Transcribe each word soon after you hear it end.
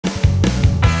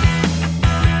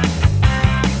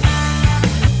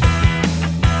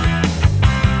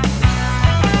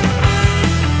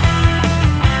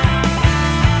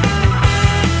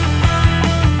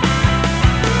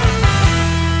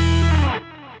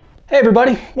Hey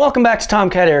everybody, welcome back to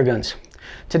Tomcat Airguns.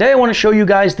 Today I want to show you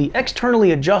guys the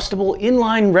externally adjustable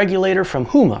inline regulator from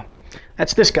Huma.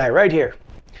 That's this guy right here.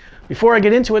 Before I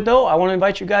get into it though, I want to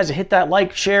invite you guys to hit that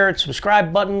like, share, and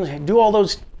subscribe buttons, do all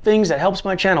those things that helps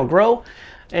my channel grow,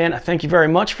 and I thank you very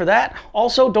much for that.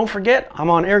 Also, don't forget, I'm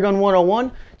on Airgun 101,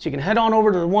 so you can head on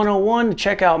over to the 101 to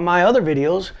check out my other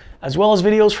videos, as well as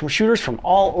videos from shooters from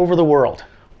all over the world.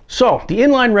 So, the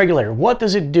inline regulator, what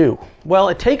does it do? Well,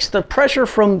 it takes the pressure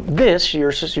from this,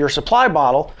 your supply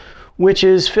bottle, which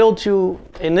is filled to,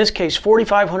 in this case,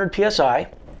 4,500 PSI.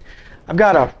 I've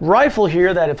got a rifle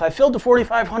here that if I filled to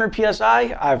 4,500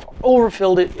 PSI, I've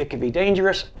overfilled it. It could be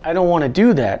dangerous. I don't want to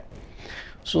do that.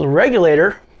 So the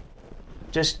regulator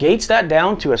just gates that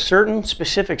down to a certain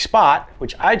specific spot,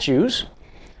 which I choose,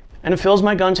 and it fills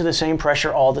my gun to the same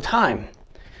pressure all the time.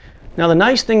 Now the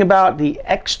nice thing about the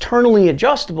externally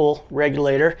adjustable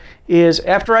regulator is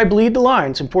after I bleed the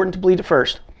line, it's important to bleed it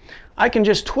first, I can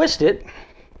just twist it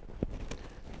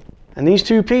and these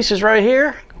two pieces right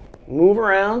here move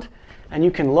around and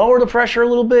you can lower the pressure a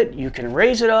little bit, you can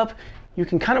raise it up, you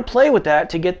can kind of play with that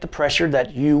to get the pressure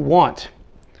that you want.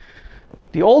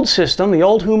 The old system, the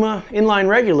old Huma inline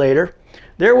regulator,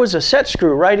 there was a set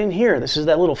screw right in here. This is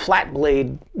that little flat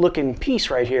blade looking piece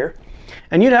right here.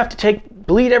 And you'd have to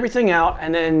bleed everything out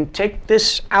and then take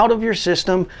this out of your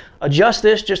system, adjust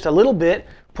this just a little bit,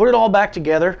 put it all back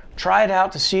together, try it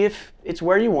out to see if it's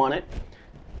where you want it,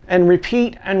 and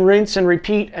repeat and rinse and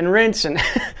repeat and rinse and,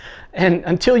 and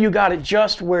until you got it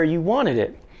just where you wanted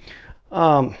it.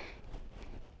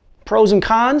 Pros and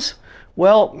cons?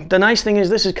 Well, the nice thing is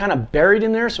this is kind of buried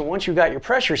in there, so once you got your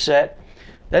pressure set,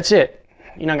 that's it.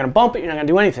 You're not going to bump it, you're not going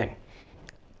to do anything.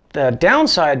 The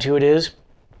downside to it is,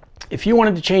 if you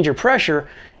wanted to change your pressure,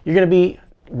 you're going to be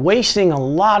wasting a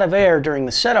lot of air during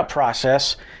the setup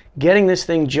process, getting this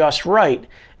thing just right.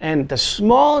 And the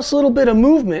smallest little bit of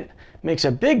movement makes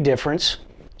a big difference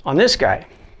on this guy.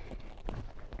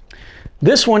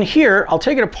 This one here, I'll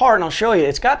take it apart and I'll show you.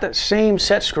 It's got that same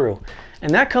set screw.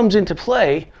 And that comes into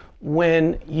play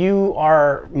when you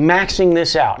are maxing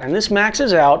this out. And this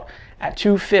maxes out at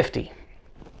 250.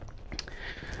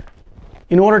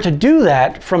 In order to do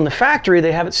that, from the factory,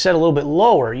 they have it set a little bit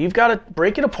lower. You've got to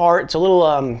break it apart. It's a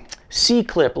little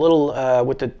C-clip,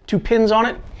 with the two pins on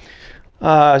it.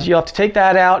 So you'll have to take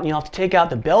that out, and you'll have to take out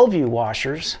the Bellevue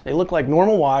washers. They look like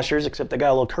normal washers, except they got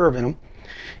a little curve in them.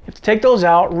 You have to take those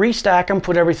out, restack them,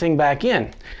 put everything back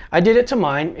in. I did it to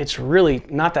mine. It's really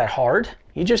not that hard.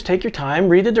 You just take your time,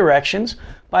 read the directions.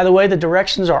 By the way, the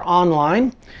directions are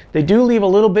online. They do leave a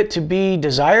little bit to be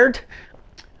desired.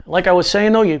 Like I was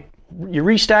saying though, you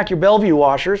restack your Bellevue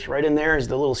washers. Right in there is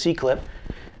the little C-clip.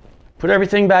 Put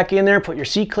everything back in there, put your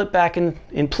C-clip back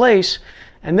in place,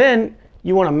 and then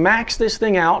you want to max this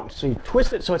thing out. So you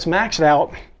twist it so it's maxed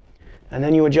out, and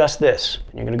then you adjust this.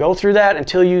 And you're going to go through that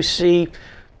until you see,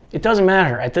 it doesn't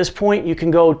matter. At this point, you can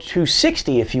go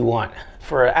 260 if you want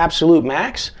for an absolute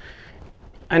max.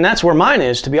 And that's where mine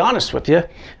is, to be honest with you.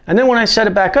 And then when I set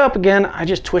it back up again, I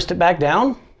just twist it back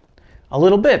down a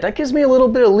little bit. That gives me a little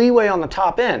bit of leeway on the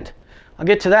top end. I'll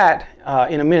get to that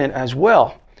in a minute as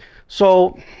well.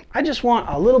 So I just want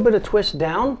a little bit of twist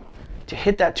down to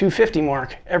hit that 250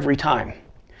 mark every time.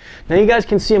 Now you guys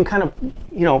can see I'm kind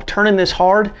of, turning this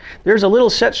hard. There's a little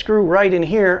set screw right in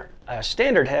here, a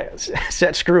standard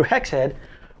set screw hex head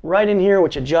right in here,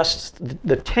 which adjusts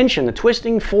the tension, the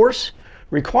twisting force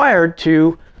required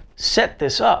to set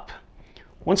this up.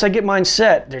 Once I get mine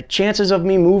set, the chances of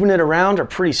me moving it around are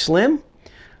pretty slim,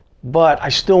 but I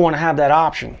still want to have that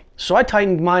option. So I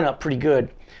tightened mine up pretty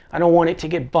good. I don't want it to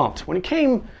get bumped. When it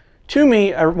came to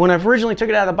me, when I originally took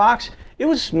it out of the box, it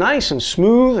was nice and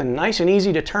smooth and nice and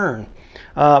easy to turn.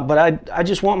 But I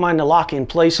just want mine to lock in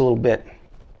place a little bit.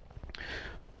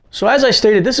 So as I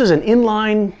stated, this is an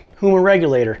inline Huma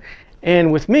regulator.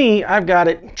 And with me, I've got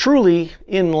it truly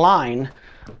in line,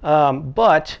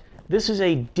 but this is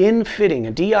a DIN fitting,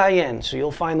 a DIN. So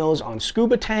you'll find those on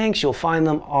scuba tanks. You'll find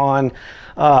them on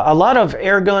a lot of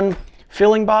airgun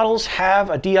filling bottles have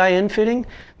a DIN fitting.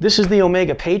 This is the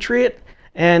Omega Patriot,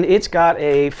 and it's got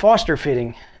a Foster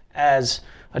fitting as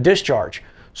a discharge.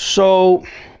 So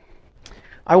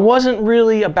I wasn't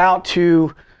really about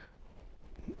to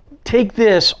take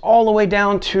this all the way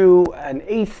down to an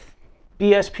 1/8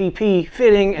 BSPP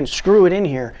fitting and screw it in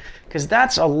here, because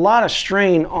that's a lot of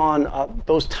strain on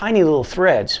those tiny little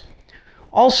threads.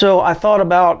 Also, I thought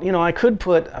about, I could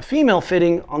put a female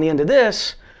fitting on the end of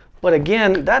this, but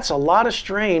again, that's a lot of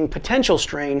strain, potential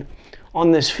strain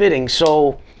on this fitting.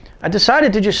 So I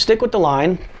decided to just stick with the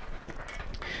line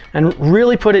and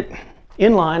really put it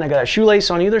in line. I got a shoelace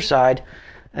on either side,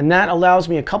 And that allows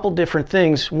me a couple different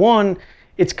things. One,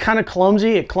 it's kind of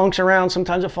clumsy. It clunks around.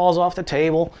 Sometimes it falls off the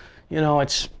table. You know,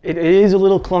 it is a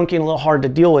little clunky and a little hard to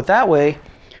deal with that way.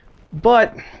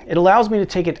 But it allows me to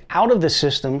take it out of the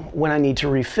system when I need to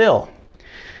refill.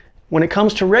 When it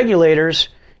comes to regulators,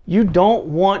 you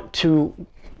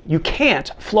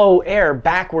can't flow air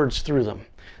backwards through them.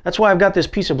 That's why I've got this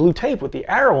piece of blue tape with the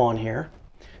arrow on here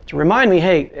to remind me,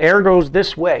 hey, air goes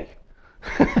this way.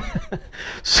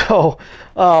 So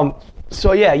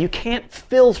yeah, you can't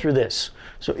fill through this.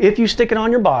 So if you stick it on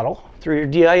your bottle through your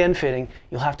DIN fitting,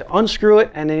 you'll have to unscrew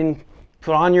it and then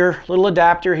put on your little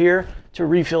adapter here to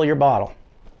refill your bottle.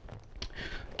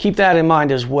 Keep that in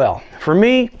mind as well. For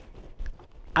me,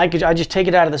 I just take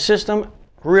it out of the system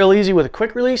real easy with a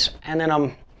quick release, and then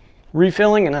I'm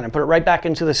refilling, and then I put it right back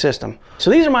into the system. So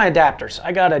these are my adapters.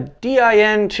 I got a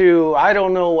DIN to I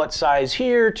don't know what size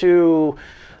here to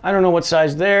I don't know what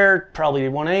size there, probably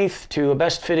 1/8 to a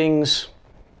Best Fittings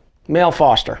male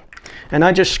Foster. And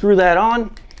I just screw that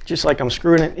on, just like I'm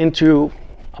screwing it into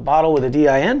a bottle with a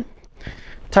DIN.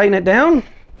 Tighten it down.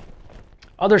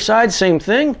 Other side, same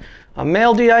thing. A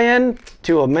male DIN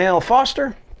to a male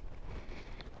Foster.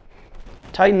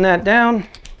 Tighten that down.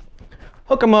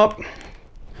 Hook them up.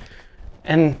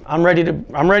 And I'm ready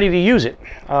to use it.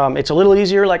 It's a little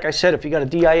easier, like I said, if you got a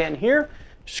DIN here,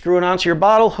 screw it onto your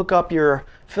bottle, hook up your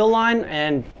fill line,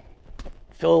 and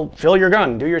fill your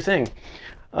gun, do your thing.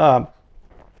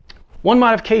 One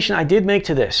modification I did make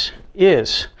to this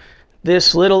is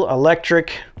this little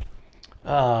electric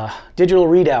digital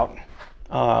readout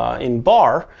in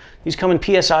bar. These come in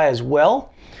PSI as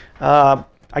well.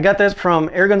 I got this from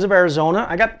Airguns of Arizona.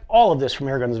 I got all of this from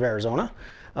Airguns of Arizona.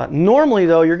 Normally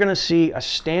though, you're gonna see a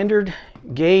standard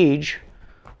gauge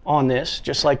on this,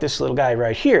 just like this little guy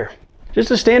right here.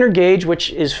 Just a standard gauge,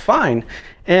 which is fine.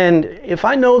 And if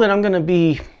I know that I'm gonna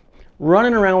be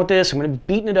running around with this, I'm gonna be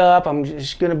beating it up, I'm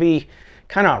just gonna be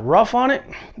kind of rough on it,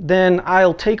 then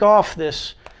I'll take off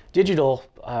this digital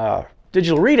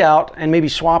readout and maybe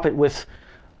swap it with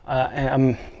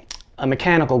a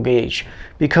mechanical gauge,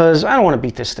 because I don't want to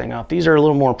beat this thing up. These are a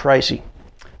little more pricey.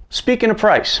 Speaking of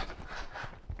price,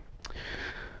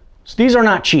 so these are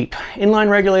not cheap. Inline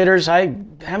regulators, I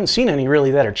haven't seen any really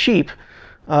that are cheap,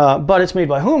 but it's made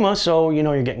by Huma, so you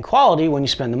know you're getting quality when you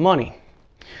spend the money.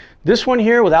 This one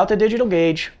here without the digital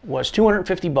gauge was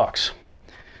 250 bucks.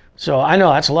 So I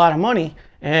know that's a lot of money,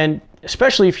 and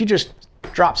especially if you just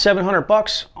drop 700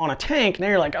 bucks on a tank, now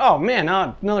you're like, oh man,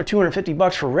 now another 250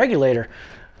 bucks for a regulator.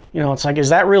 You know, it's like, is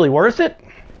that really worth it?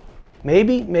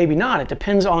 Maybe, maybe not. It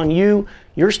depends on you,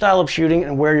 your style of shooting,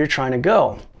 and where you're trying to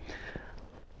go.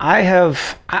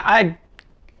 I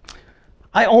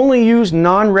only use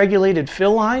non-regulated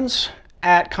fill lines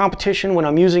at competition when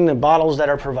I'm using the bottles that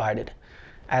are provided.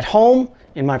 At home,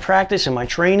 in my practice, in my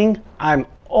training, I'm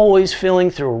always filling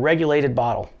through a regulated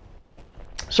bottle.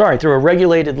 Sorry, through a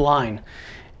regulated line.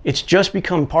 It's just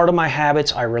become part of my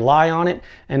habits. I rely on it,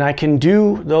 and I can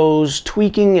do those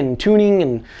tweaking and tuning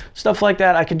and stuff like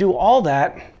that. I can do all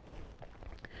that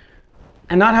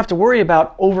and not have to worry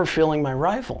about overfilling my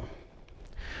rifle.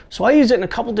 So I use it in a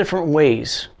couple different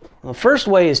ways. The first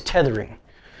way is tethering.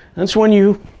 That's when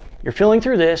you're filling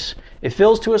through this. It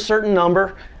fills to a certain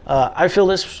number. I fill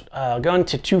this gun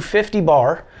to 250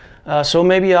 bar, so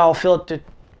maybe I'll fill it to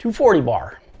 240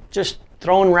 bar. Just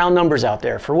throwing round numbers out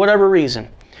there for whatever reason.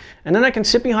 And then I can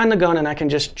sit behind the gun and I can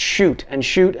just shoot and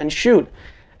shoot and shoot.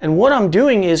 And what I'm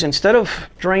doing is, instead of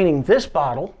draining this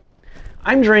bottle,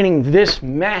 I'm draining this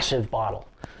massive bottle.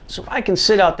 So I can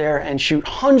sit out there and shoot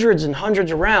hundreds and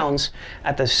hundreds of rounds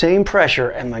at the same pressure,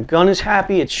 and my gun is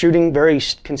happy, it's shooting very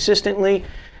consistently,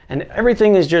 and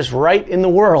everything is just right in the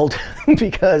world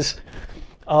because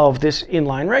of this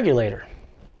inline regulator.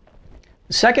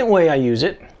 The second way I use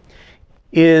it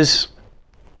is,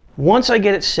 once I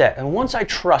get it set and once I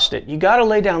trust it, you got to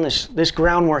lay down this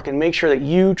groundwork and make sure that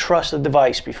you trust the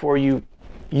device before you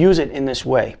use it in this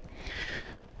way.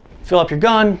 Fill up your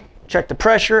gun, check the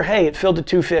pressure. Hey, it filled to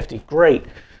 250. Great.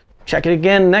 Check it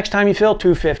again. Next time you fill,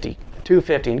 250,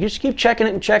 250. And you just keep checking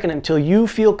it and checking it until you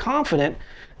feel confident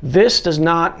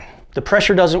the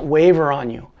pressure doesn't waver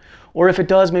on you. Or if it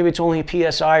does, maybe it's only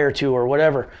a PSI or two or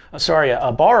whatever. Sorry,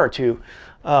 a bar or two.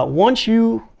 Once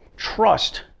you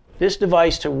trust this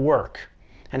device to work,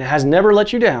 and it has never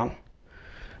let you down.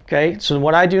 Okay, so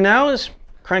what I do now is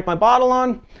crank my bottle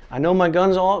on. I know my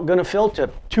gun's all gonna fill to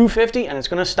 250 and it's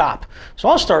gonna stop. So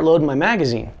I'll start loading my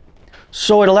magazine.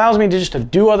 So it allows me to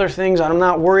just do other things. I'm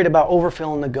not worried about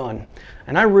overfilling the gun.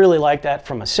 And I really like that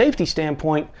from a safety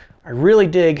standpoint. I really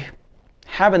dig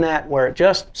having that where it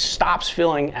just stops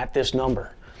filling at this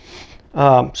number.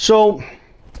 So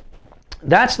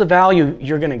That's the value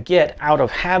you're going to get out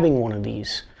of having one of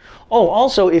these. Oh,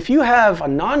 also, if you have a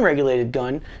non-regulated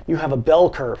gun, you have a bell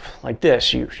curve like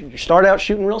this. You start out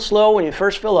shooting real slow when you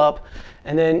first fill up,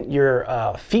 and then your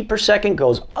feet per second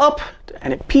goes up,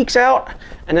 and it peaks out,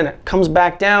 and then it comes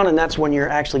back down, and that's when you're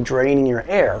actually draining your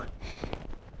air.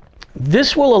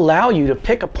 This will allow you to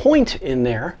pick a point in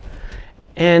there,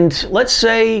 and let's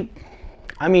say,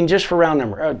 I mean, just for round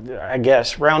number, I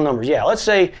guess, round numbers, yeah, let's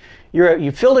say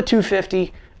you filled a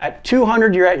 250, at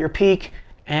 200 you're at your peak,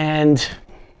 and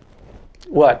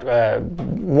what,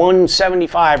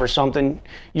 175 or something,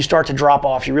 you start to drop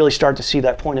off. You really start to see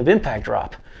that point of impact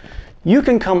drop. You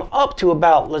can come up to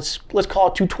about, let's call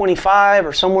it 225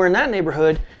 or somewhere in that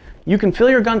neighborhood. You can fill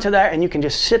your gun to that, and you can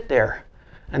just sit there.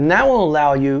 And that will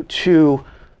allow you to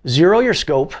zero your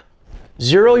scope,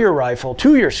 zero your rifle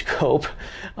to your scope,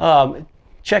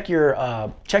 check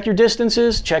your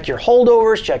distances, check your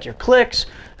holdovers, check your clicks,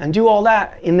 and do all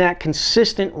that in that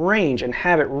consistent range and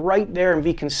have it right there and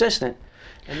be consistent.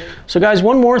 So guys,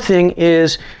 one more thing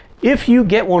is, if you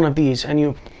get one of these and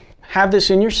you have this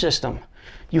in your system,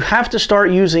 you have to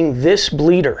start using this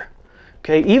bleeder.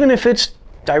 Okay, even if it's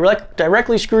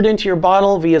directly screwed into your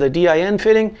bottle via the DIN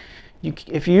fitting,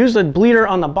 if you use the bleeder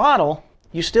on the bottle,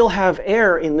 you still have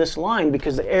air in this line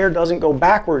because the air doesn't go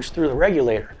backwards through the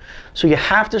regulator. So you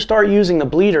have to start using the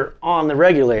bleeder on the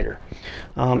regulator.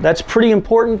 That's pretty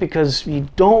important because you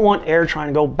don't want air trying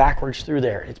to go backwards through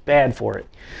there. It's bad for it.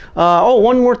 Oh,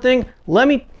 one more thing. Let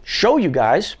me show you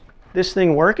guys this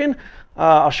thing working.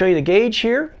 I'll show you the gauge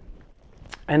here,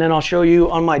 and then I'll show you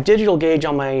on my digital gauge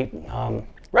on my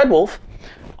Red Wolf.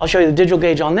 I'll show you the digital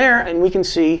gauge on there, and we can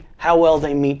see how well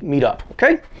they meet up,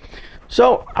 okay?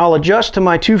 So I'll adjust to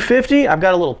my 250. I've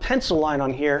got a little pencil line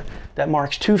on here that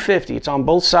marks 250. It's on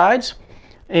both sides,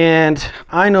 and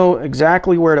I know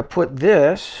exactly where to put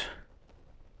this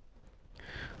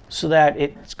so that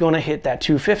it's going to hit that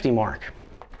 250 mark.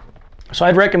 So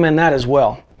I'd recommend that as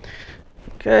well.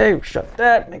 Okay, shut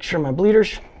that, make sure my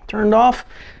bleeder's turned off,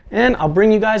 and I'll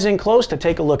bring you guys in close to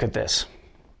take a look at this.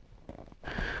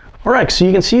 All right, so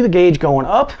you can see the gauge going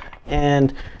up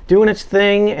and doing its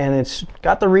thing, and it's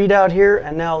got the readout here.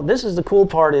 And now this is the cool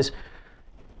part, is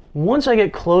once I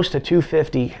get close to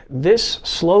 250, this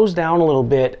slows down a little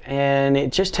bit, and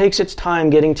it just takes its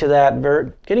time getting to that,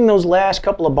 getting those last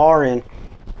couple of bar in.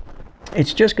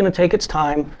 It's just going to take its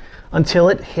time until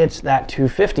it hits that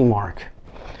 250 mark.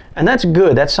 And that's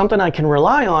good. That's something I can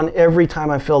rely on every time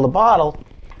I fill the bottle,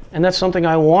 and that's something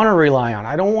I want to rely on.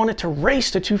 I don't want it to race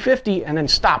to 250 and then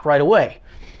stop right away.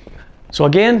 So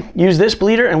again, use this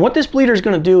bleeder, and what this bleeder is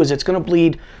going to do is it's going to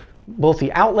bleed both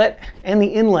the outlet and the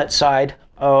inlet side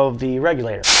of the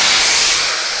regulator.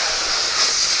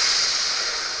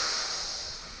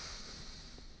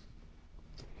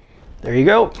 There you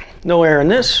go. No air in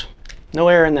this, no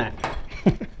air in that.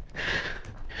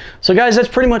 So guys, that's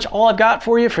pretty much all I've got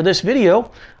for you for this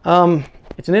video.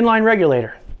 It's an inline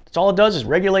regulator. That's all it does is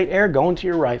regulate air going to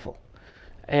your rifle.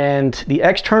 And the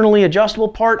externally adjustable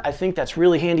part, I think that's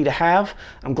really handy to have.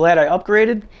 I'm glad I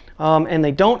upgraded. And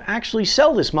they don't actually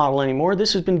sell this model anymore.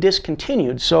 This has been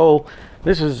discontinued, so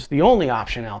this is the only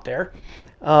option out there.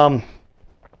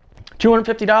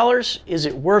 $250, is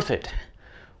it worth it?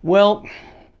 Well,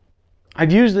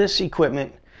 I've used this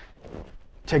equipment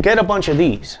to get a bunch of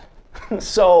these.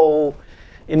 So,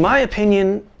 in my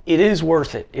opinion, it is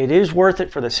worth it. It is worth it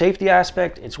for the safety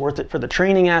aspect, it's worth it for the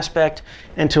training aspect,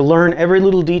 and to learn every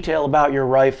little detail about your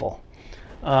rifle.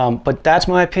 But that's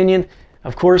my opinion.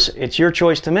 Of course, it's your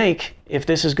choice to make if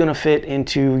this is going to fit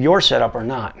into your setup or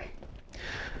not.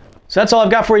 So that's all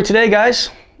I've got for you today, guys.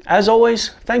 As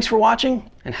always, thanks for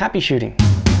watching, and happy shooting.